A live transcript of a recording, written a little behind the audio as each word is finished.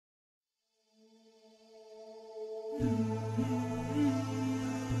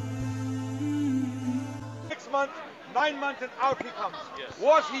6 months, 9 months, and out he comes. Yes.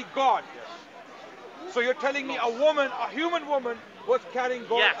 Was he God? Yes. So you're telling me a woman, a human woman, was carrying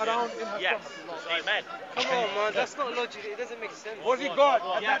God Yes. around in her Yes. stomach? Amen. Come on, man, that's not logical. It doesn't make sense. Was he God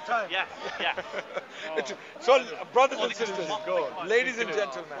at Yes. that time? Yes. Yes. So, brothers and sisters, ladies and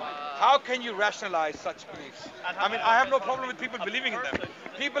gentlemen, how can you rationalize such beliefs? I mean, I have no problem with people believing in them.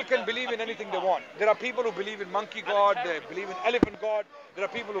 People can believe in anything they want. There are people who believe in monkey God, they believe in elephant God, there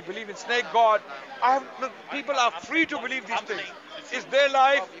are people who believe in snake God. People are free to believe these things. It's their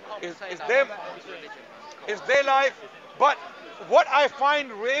life, it's their life. But what I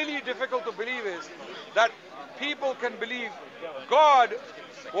find really difficult to believe is that people can believe God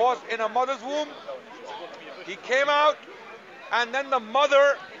was in a mother's womb, he came out, and then the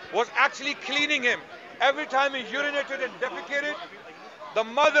mother was actually cleaning him. Every time he urinated and defecated, the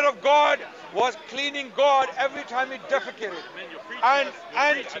mother of God was cleaning God every time he defecated.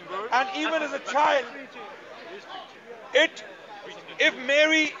 And even as a child, if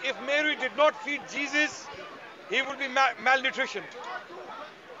Mary did not feed Jesus, he would be malnutritioned.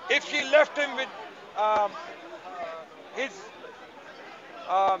 If she left him with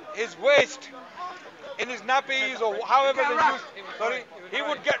his waste in his nappies or however they used, he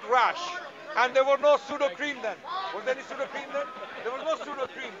would get rash. And there was no pseudo cream then. Was there any pseudo cream then? There was no pseudo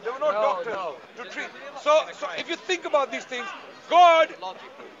cream. There were no doctors to treat. So if you think about these things, God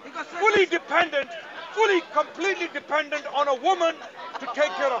completely dependent on a woman to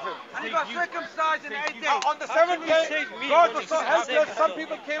take care of him. And he got circumcised in 8 days. On the 7th day, God was so helpless, some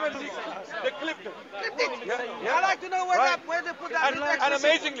people came and they clipped him. Yeah. I'd like to know where they put that. And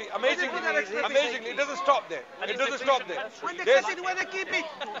amazingly, it doesn't stop there. It doesn't stop there. When they cut it, where they keep it.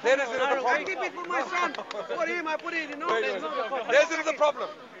 There is another I problem. keep it for my son. For him, I put it, you know. There's another problem.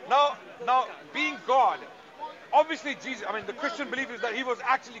 Now, being God, obviously Jesus, I mean the Christian belief is that he was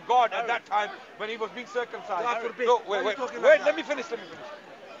actually God at that time when he was being circumcised. God forbid. No, wait, let me finish.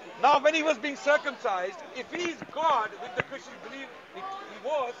 Now when he was being circumcised, if he is God, which the Christians believe he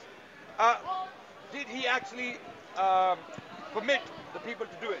was, did he actually permit the people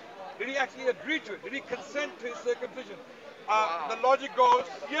to do it? Did he actually agree to it? Did he consent to his circumcision? The logic goes,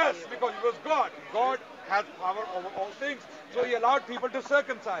 yes, because he was God. God has power over all things. So he allowed people to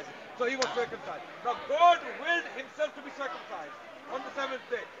circumcise. So he was circumcised. Now God willed himself to be circumcised on the 7th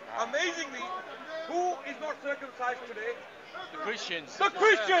day. Amazingly, who is not circumcised today? The Christians. The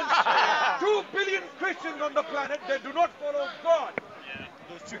Christians! 2 billion Christians on the planet, they do not follow God.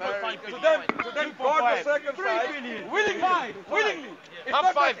 To them, God was circumcised willingly. It's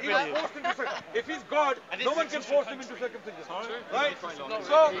not that he was forced into circumcision. If he's God, no one can force him into circumcision. Right?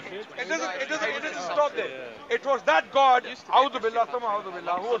 So it doesn't stop there. It was that God, A'udhu Billah,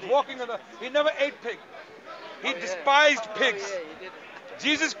 who was walking on he never ate pig. He despised pigs.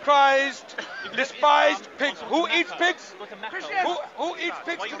 Jesus Christ despised pigs. Who eats pigs? Christians. Who eats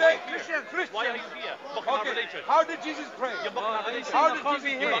pigs today? Christians. Why are you here? Okay. How did Jesus pray? How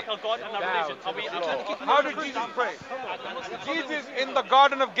did Jesus pray? Jesus in the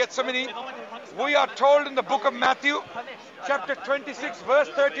Garden of Gethsemane, we are told in the book of Matthew, chapter 26, verse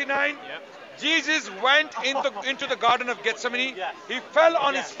 39, Jesus went into the Garden of Gethsemane, he fell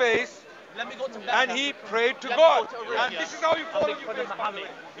on his face, and he prayed to God. And this is how you fall on your face, by the way.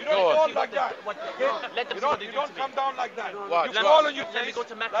 You don't fall like that. Okay? You don't come down like that. You fall on your face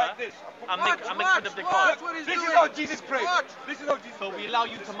like this. This is how Jesus prayed. This is how Jesus prayed. We allow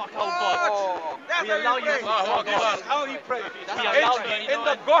you to mock our God. We allow you to mock our This God. is how he prayed. We In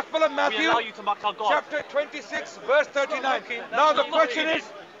the Gospel of We Matthew, allow you to mock our God. chapter 26, verse 39. Now the question is,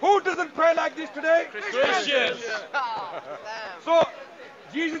 who doesn't pray like this today? Christians. So,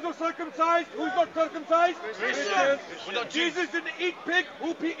 Jesus was circumcised. Who's not circumcised? Christians. We're not Jews. Jesus didn't eat pig.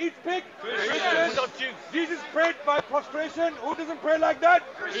 Who eats pig? Christians. We're not Jews. Jesus prayed by prostration. Who doesn't pray like that?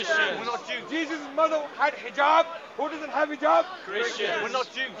 Christians. We're not Jews. Jesus' mother had hijab. Who doesn't have hijab? Christians. We're not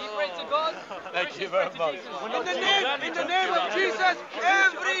Jews. He prayed to God. Thank you very much. In the name of Jesus,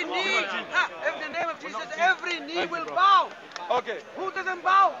 every knee. In the name of Jesus, every knee will bow. Okay. Who doesn't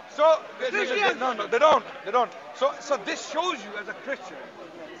bow? So Christians. no, they don't. So this shows you as a Christian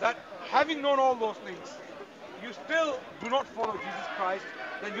that having known all those things, you still do not follow Jesus Christ,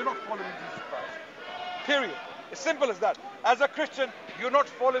 then you're not following Jesus Christ. Period. As simple as that. As a Christian, you're not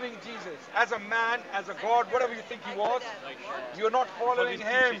following Jesus. As a man, as a God, whatever you think he was, you're not following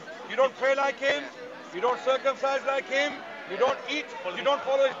him. You don't pray like him. You don't circumcise like him. You don't eat. You don't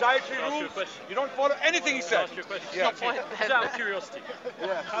follow his dietary Can I ask you a rules. question? You don't follow anything he Can I said. ask you a question? Yeah. Just out of curiosity,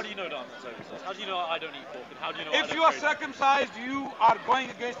 Yeah. how do you know that I'm not circumcised? How do you know I don't eat pork? And how do you know I If don't you are pray? circumcised, you are going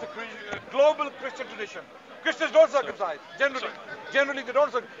against the global Christian tradition. Christians don't circumcise. Generally they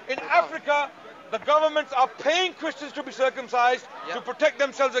don't. In Africa, the governments are paying Christians to be circumcised to protect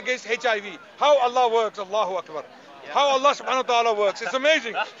themselves against HIV. How Allah works, Allahu Akbar. How Allah subhanahu wa ta'ala works. It's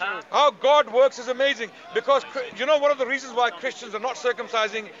amazing. How God works is amazing. Because you know one of the reasons why Christians are not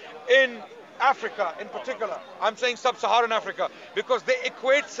circumcising in Africa in particular, I'm saying sub-Saharan Africa, because they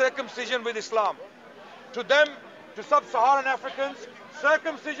equate circumcision with Islam. To them, to sub-Saharan Africans,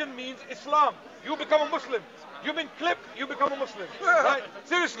 circumcision means Islam. You become a Muslim. You've been clipped, you become a Muslim. Right?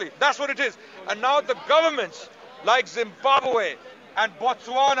 Seriously, that's what it is. And now the governments like Zimbabwe and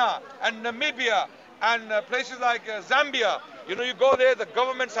Botswana and Namibia and places like Zambia, you know, you go there, the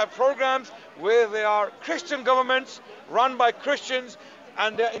governments have programs where they are Christian governments run by Christians,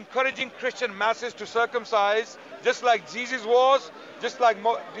 and they're encouraging Christian masses to circumcise, just like Jesus was, just like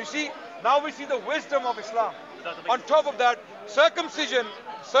do you see? Now we see the wisdom of Islam. On top of that, circumcision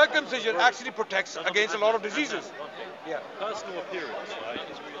actually protects against a lot of diseases. Yeah. Personal appearance, right,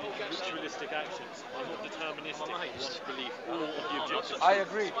 is ritualistic actions are not deterministic of one's belief or of the objectives. I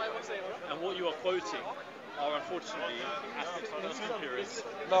agree. And what you are quoting are unfortunately aspects of personal appearance,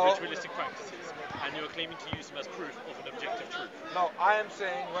 No. ritualistic practices, and you are claiming to use them as proof of an objective truth. No, I am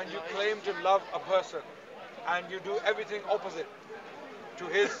saying when you claim to love a person and you do everything opposite to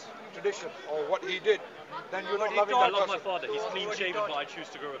his tradition or what he did, then you're not loving I that love my person. father. He's clean shaven, but I choose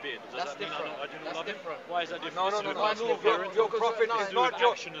to grow a beard. Does that mean I do not love him? Why is that different? No, It's no, with no. personal appearance. Your prophet It's is to do not with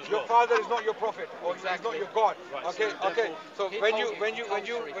your. action as Your well. father is not your prophet, or he's not your God. Right, Okay, so okay. therefore- So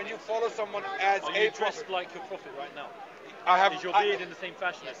when you follow someone as Are a you dressed prophet, like your prophet right now? I have. Is your beard in the same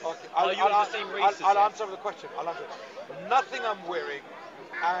fashion as him? Okay, Are you of the same race as I'll him? answer the question. I'll answer it. Nothing I'm wearing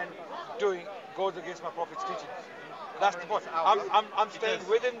and doing goes against my prophet's teachings. That's the point. I'm staying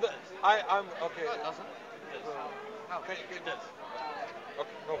within the. I'm okay. Okay,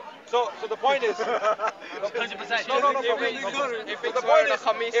 no. So the point is. 100%. No. If The point is,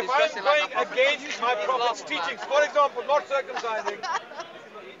 if I'm going against my prophet's teachings, for example, not circumcising,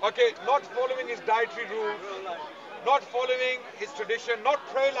 okay, not following his dietary rules, not following his tradition, not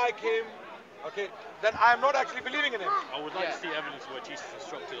pray like him, okay, then I am not actually believing in him. I would like to see evidence where Jesus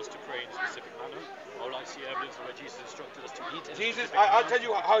instructed us to pray in a specific manner. I would like to see evidence where Jesus instructed us to eat in a Jesus, specific I'll manner. tell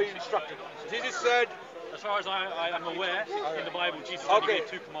you how he instructed. Jesus said, As far as I am aware, in the Bible, Jesus only Okay. gave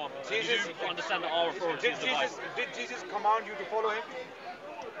 2 commandments. And Jesus- you do understand that our authority is the Bible. did Jesus command you to follow him?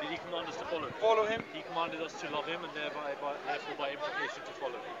 Did he command us to follow him? Follow him? He commanded us to love him and therefore by implication to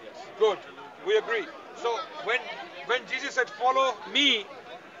follow him, yes. Good. We agree. So when Jesus said follow me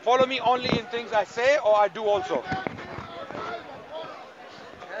only in things I say or I do also?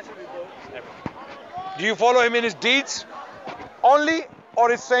 Do you follow him in his deeds only or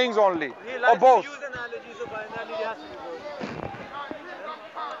his sayings only? Or both?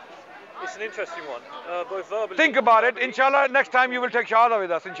 It's an interesting one, both verbally. Think about it. Inshallah, next time you will take Shahada with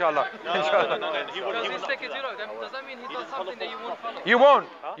us, inshallah. No, Inshallah. he wouldn't Does not he do that. does that mean he does something that you won't follow? You won't.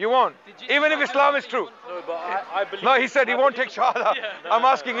 You won't. Did you- Even if Islam is true. No, but I believe... No, he said he won't take Shahada. I'm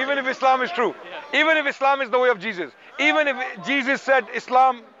asking, even if Islam is true. Even if Islam is the way of Jesus. Even if Jesus said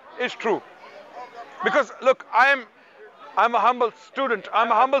Islam is true. Because, look, I'm a humble student.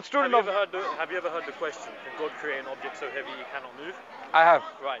 I'm a humble student of... Have you ever heard the question, can God create an object so heavy he cannot move? I have.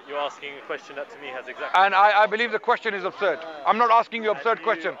 Right, you're asking a question that to me has exactly... And I believe the question is absurd. I'm not asking you an absurd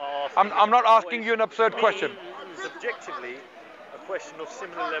question. I'm not asking you an absurd question. Subjectively, a question of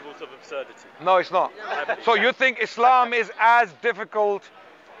similar levels of absurdity. No, it's not. So you think Islam is as difficult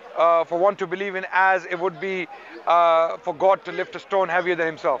for one to believe in as it would be for God to lift a stone heavier than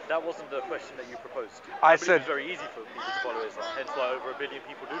himself? That wasn't the question that you proposed. I believe said- it's very easy for people to follow Islam, hence why over 1 billion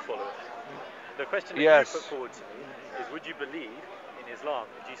people do follow it. The question that Yes. you put forward to me is, would you believe in Islam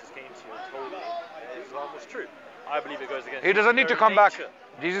that Jesus came to you and told you that Islam was true? I believe it goes against He doesn't need to come back.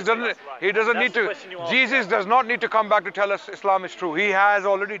 Jesus doesn't. He doesn't need to. Jesus does not need to come back to tell us Islam is true. He has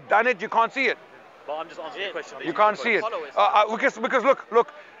already done it. You can't see it. But I'm just answering the question that You can't see it. proposed. Because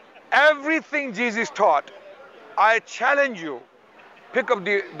look, everything Jesus taught, I challenge you, pick up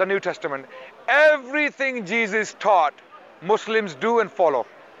the New Testament. Everything Jesus taught, Muslims do and follow.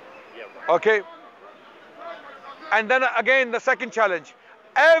 Yeah, right. Okay? And then again, the second challenge.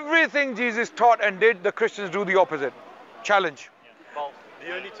 Everything Jesus taught and did, the Christians do the opposite. Challenge. Well,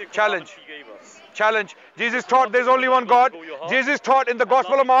 the only 2 Challenge. commandments he gave us. Challenge. Jesus taught there's only one God. Jesus taught in the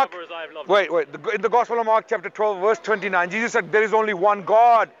Gospel of Mark. Love each other as I have loved Wait. In the Gospel of Mark, chapter 12, verse 29, Jesus said there is only one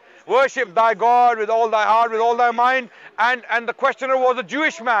God. worship thy God with all thy heart, with all thy mind. And the questioner was a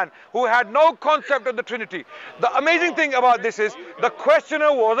Jewish man who had no concept of the Trinity. The amazing thing about this is the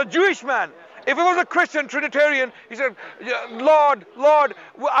questioner was a Jewish man. If he was a Christian Trinitarian, he said, Lord, Lord,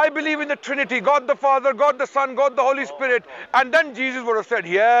 I believe in the Trinity, God the Father, God the Son, God the Holy Spirit. And then Jesus would have said,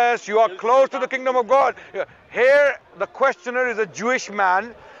 yes, you are close to the kingdom of God. Here, the questioner is a Jewish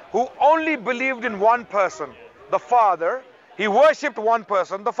man who only believed in one person, the Father. He worshipped one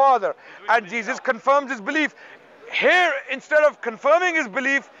person, the Father. And Jesus confirms his belief. Here, instead of confirming his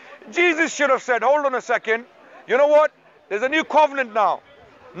belief, Jesus should have said, hold on a second, you know what? There's a new covenant now.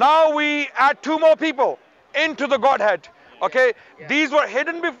 Now we add two more people into the Godhead. Okay, these were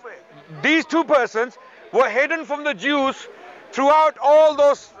hidden before. These two persons were hidden from the Jews throughout all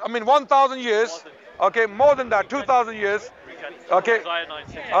those. 1,000 years. Okay, more than that, 2,000 years. Okay,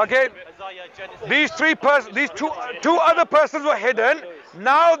 okay. These two other persons were hidden.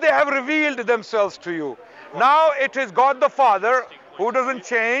 Now they have revealed themselves to you. Now it is God the Father who doesn't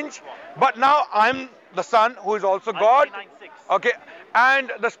change, but now I'm the Son who is also God. Okay.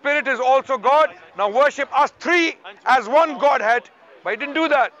 And the Spirit is also God. Now worship us three as one Godhead. But he didn't do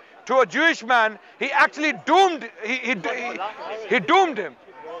that. To a Jewish man, he actually doomed. He doomed him.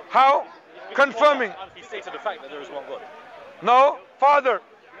 How? Confirming. He stated the fact that there is one God. No, Father.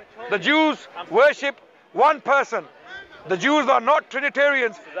 The Jews worship one person. The Jews are not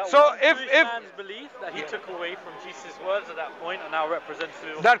Trinitarians. So if man's belief that he took away from Jesus' words at that point and now represents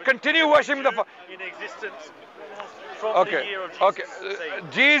that continue worshiping the Father in existence. Okay.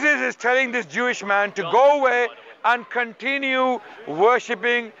 Jesus is telling this Jewish man to go away and continue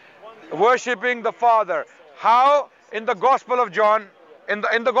worshipping the Father. How? In the Gospel of John, in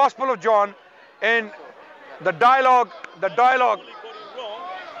the Gospel of John, in the dialogue.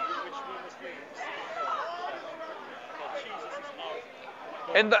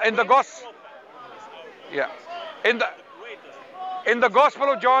 In the Gospel, in the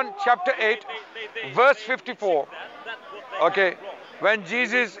Gospel of John, chapter 8, verse 54. Okay, when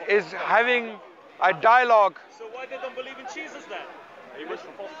Jesus is having a dialogue. So why they don't believe in Jesus then? He was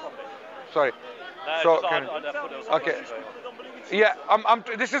from false prophet. Sorry. No, okay. Yeah,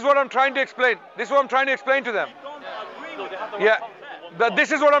 this is what I'm trying to explain. This is what I'm trying to explain to them. Yeah,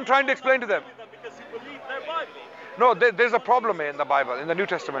 this is what I'm trying to explain to them. No, there's a problem in the Bible, in the New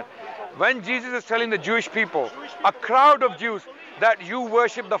Testament. When Jesus is telling the Jewish people, a crowd of Jews, that you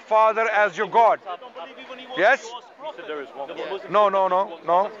worship the Father as your God. Yes?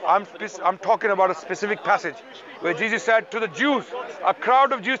 No. I'm talking about a specific passage where Jesus said to the Jews, a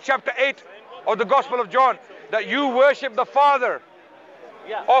crowd of Jews, chapter 8 of the Gospel of John, that you worship the Father,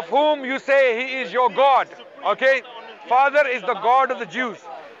 of whom you say he is your God. Okay? Father is the God of the Jews.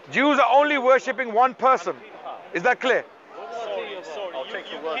 Jews are only worshipping one person. Is that clear? I'll take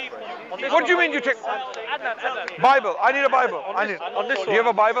your word for it. What do you mean you take? Bible. I need a Bible. Do you have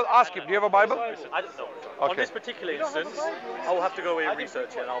a Bible? Ask him. Do you have a Bible? I don't know. On this particular instance, I will have to go away and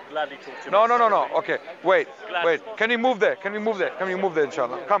research it, and I'll gladly talk to you. No. Okay. Wait. Can we move there? Can we move there,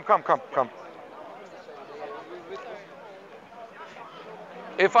 inshallah? Come.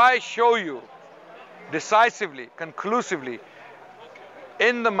 If I show you decisively, conclusively,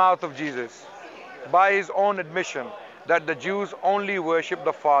 in the mouth of Jesus, by his own admission, that the Jews only worship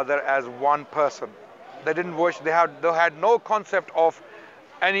the Father as one person. They didn't worship. They had no concept of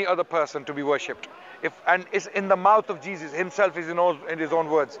any other person to be worshipped. And it's in the mouth of Jesus himself, is in his own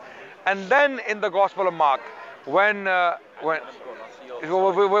words. And then in the Gospel of Mark, when we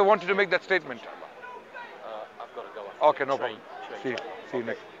wanted to make that statement. I've got to go. Okay, no problem. See you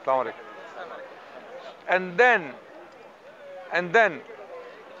next. Assalamu alaikum. And then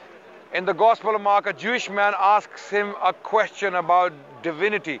in the Gospel of Mark, a Jewish man asks him a question about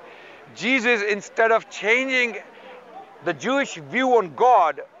divinity. Jesus, instead of changing the Jewish view on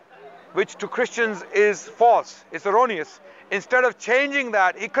God, which to Christians is false, it's erroneous, instead of changing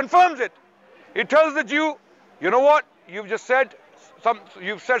that, he confirms it. He tells the Jew, you know what? You've said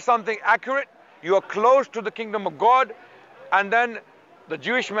something accurate. You are close to the kingdom of God. And then the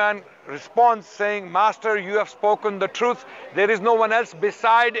Jewish man responds saying, Master, you have spoken the truth. There is no one else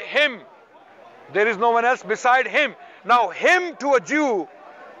beside him. There is no one else beside him. Now, him to a Jew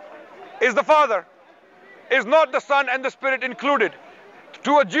is the Father. Is not the Son and the Spirit included.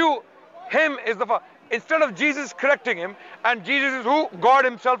 To a Jew, him is the Father. Instead of Jesus correcting him, and Jesus is who? God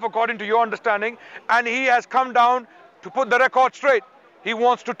himself, according to your understanding, and he has come down to put the record straight. He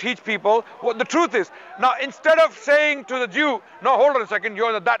wants to teach people what the truth is. Now, instead of saying to the Jew, no, hold on a second,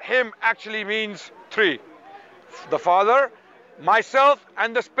 that him actually means three. The Father, myself,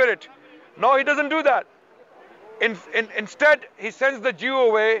 and the Spirit. No, he doesn't do that. Instead, he sends the Jew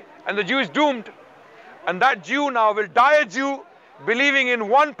away, and the Jew is doomed. And that Jew now will die a Jew, believing in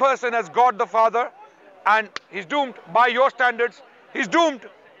one person as God the Father, and he's doomed. By your standards, he's doomed.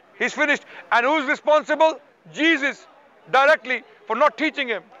 He's finished. And who's responsible? Jesus, directly, for not teaching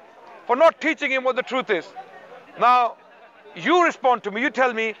him. For not teaching him what the truth is. Now, you respond to me. You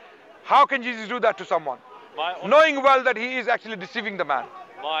tell me, how can Jesus do that to someone? Knowing well that he is actually deceiving the man.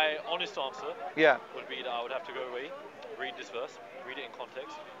 My honest answer would be that I would have to go away, read this verse, read it in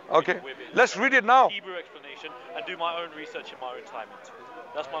context. Okay, let's read it now. Hebrew explanation, and do my own research in my own time.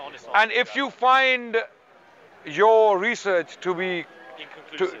 That's my honest answer. And if you find your research to be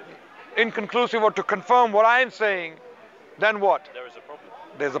inconclusive or to confirm what I am saying, then what? There is a problem.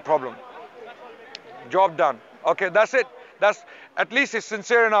 There's a problem. Job done. Okay, that's it. That's at least it's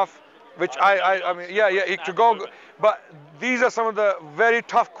sincere enough. Which I mean, to go. But these are some of the very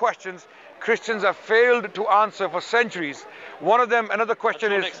tough questions Christians have failed to answer for centuries. One of them, another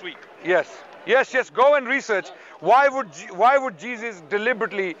question is next week. Yes. Go and research. Why would Jesus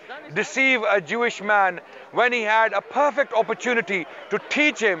deliberately deceive a Jewish man when he had a perfect opportunity to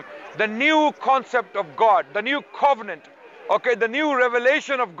teach him the new concept of God, the new covenant, okay, the new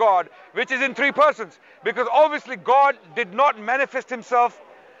revelation of God, which is in three persons? Because obviously God did not manifest himself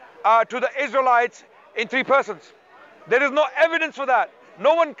to the Israelites in three persons. There is no evidence for that.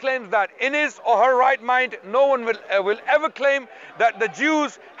 No one claims that. In his or her right mind, no one will ever claim that the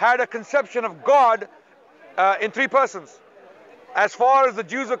Jews had a conception of God in three persons. As far as the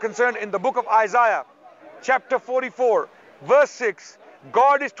Jews are concerned, in the book of Isaiah, chapter 44, verse 6,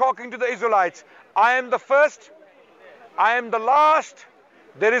 God is talking to the Israelites. I am the first, I am the last,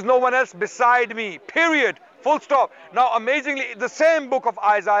 there is no one else beside me, period. Full stop. Now, amazingly, the same book of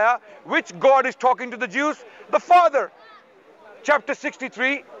Isaiah, which God is talking to the Jews, the Father, chapter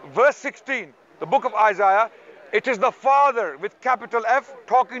 63, verse 16, the book of Isaiah, it is the Father with capital F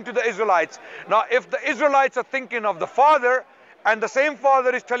talking to the Israelites. Now, if the Israelites are thinking of the Father, and the same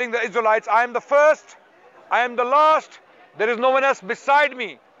Father is telling the Israelites, I am the first, I am the last, there is no one else beside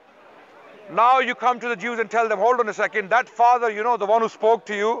me. Now you come to the Jews and tell them, hold on a second, that Father, you know, the one who spoke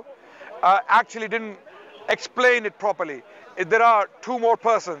to you, actually didn't explain it properly. If there are two more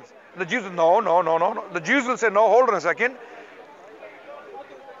persons. The Jews will, no. The Jews will say, no, hold on a second.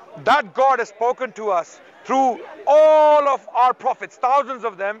 That God has spoken to us through all of our prophets, thousands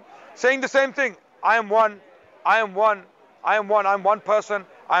of them, saying the same thing. I am one, I am one, I am one, I'm one person,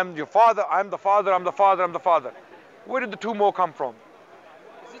 I am your Father, I am the Father, I'm the Father, I'm the Father. Where did the two more come from?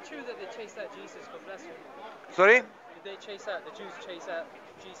 Is it true that they chased out Jesus for blasphemy? Sorry? Did they chase out, the Jews chase out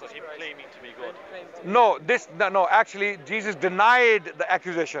Jesus For him Christ? claiming to be God. No, actually, Jesus denied the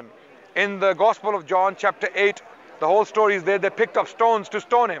accusation. In the Gospel of John, chapter 8, the whole story is there. They picked up stones to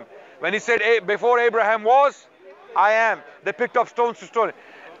stone him. When he said, before Abraham was, I am. They picked up stones to stone him.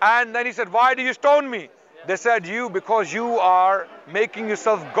 And then he said, why do you stone me? They said, because you are making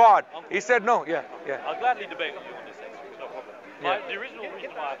yourself God. He said, no, I'll gladly debate with you on this next week, no problem. The original reason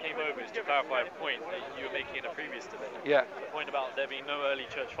why I came over is to clarify a point that you were making in a previous debate. Yeah. The point about there being no early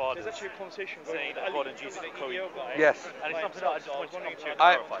church fathers saying that God and Jesus are co-equal. Yes. And it's something that I just wanted to speak to you and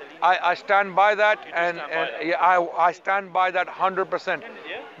clarify. I stand by that, I stand by that 100%.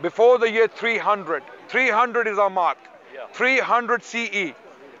 Before the year 300, 300 is our mark. 300 CE.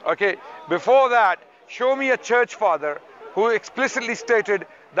 Okay. Before that, show me a church father who explicitly stated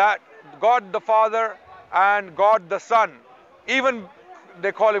that God the Father and God the Son, even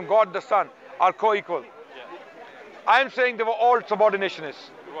they call him God the Son, are co-equal. I'm saying they were all subordinationists.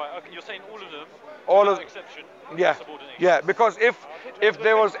 Right, okay, you're saying all of them, all without of exception, subordination. Yeah, because if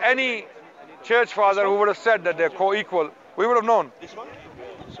there was any church father who would have said that they're co-equal, we would have known.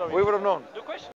 We would have known.